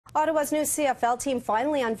Ottawa's new CFL team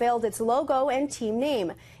finally unveiled its logo and team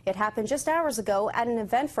name. It happened just hours ago at an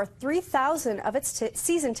event for 3,000 of its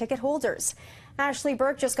season ticket holders. Ashley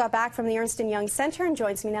Burke just got back from the Ernst & Young Center and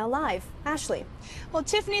joins me now live. Ashley. Well,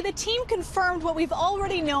 Tiffany, the team confirmed what we've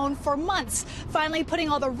already known for months, finally putting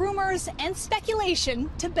all the rumors and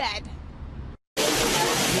speculation to bed.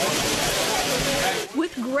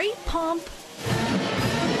 With great pomp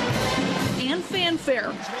and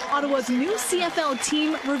fanfare, Ottawa's new CFL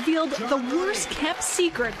team revealed the worst-kept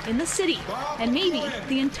secret in the city and maybe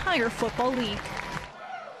the entire football league.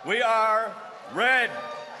 We are Red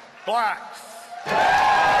Blacks.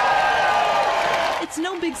 It's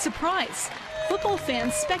no big surprise. Football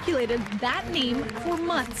fans speculated that name for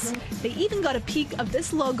months. They even got a peek of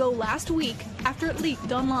this logo last week after it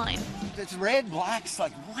leaked online. It's Red Blacks,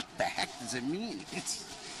 like what the heck does it mean? It's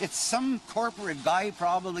some corporate guy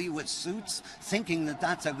probably with suits thinking that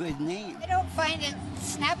that's a good name. I don't find it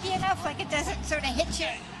snappy enough, like it doesn't sort of hit you.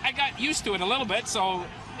 I got used to it a little bit, so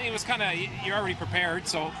it was kind of, you're already prepared,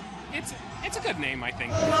 so it's a good name, I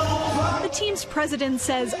think. The team's president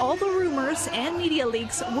says all the rumors and media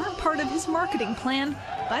leaks weren't part of his marketing plan,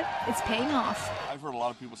 but it's paying off. I've heard a lot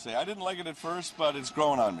of people say, I didn't like it at first, but it's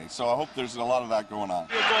growing on me, so I hope there's a lot of that going on.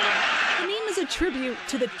 The name is a tribute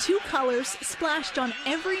to the two colors splashed on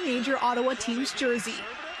every major Ottawa team's jersey.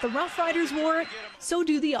 The Rough Riders wore it, so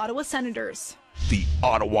do the Ottawa Senators. The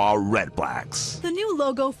Ottawa RedBlacks. The new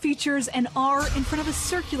logo features an R in front of a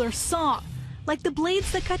circular saw, like the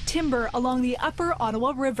blades that cut timber along the upper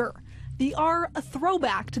Ottawa River. The R a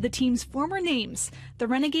throwback to the team's former names, the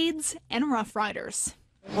Renegades and Rough Riders.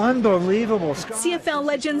 Unbelievable. CFL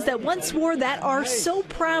legends that once wore that R so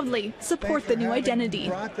proudly support the new identity.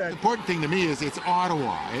 The important thing to me is it's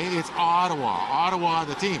Ottawa. It's Ottawa,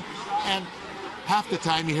 the team. And half the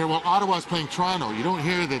time you hear, well, Ottawa's playing Toronto. You don't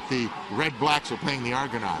hear that the Red Blacks are playing the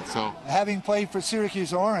Argonauts. So, having played for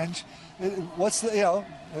Syracuse Orange, what's the,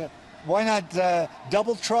 why not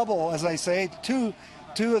double trouble, as I say, two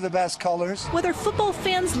of the best colors. Whether football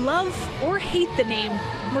fans love or hate the name,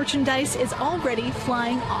 merchandise is already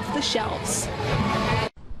flying off the shelves.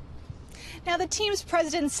 Now, the team's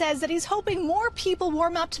president says that he's hoping more people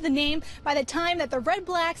warm up to the name by the time that the Red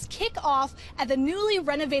Blacks kick off at the newly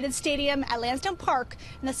renovated stadium at Lansdowne Park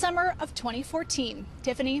in the summer of 2014.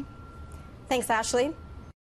 Tiffany? Thanks, Ashley.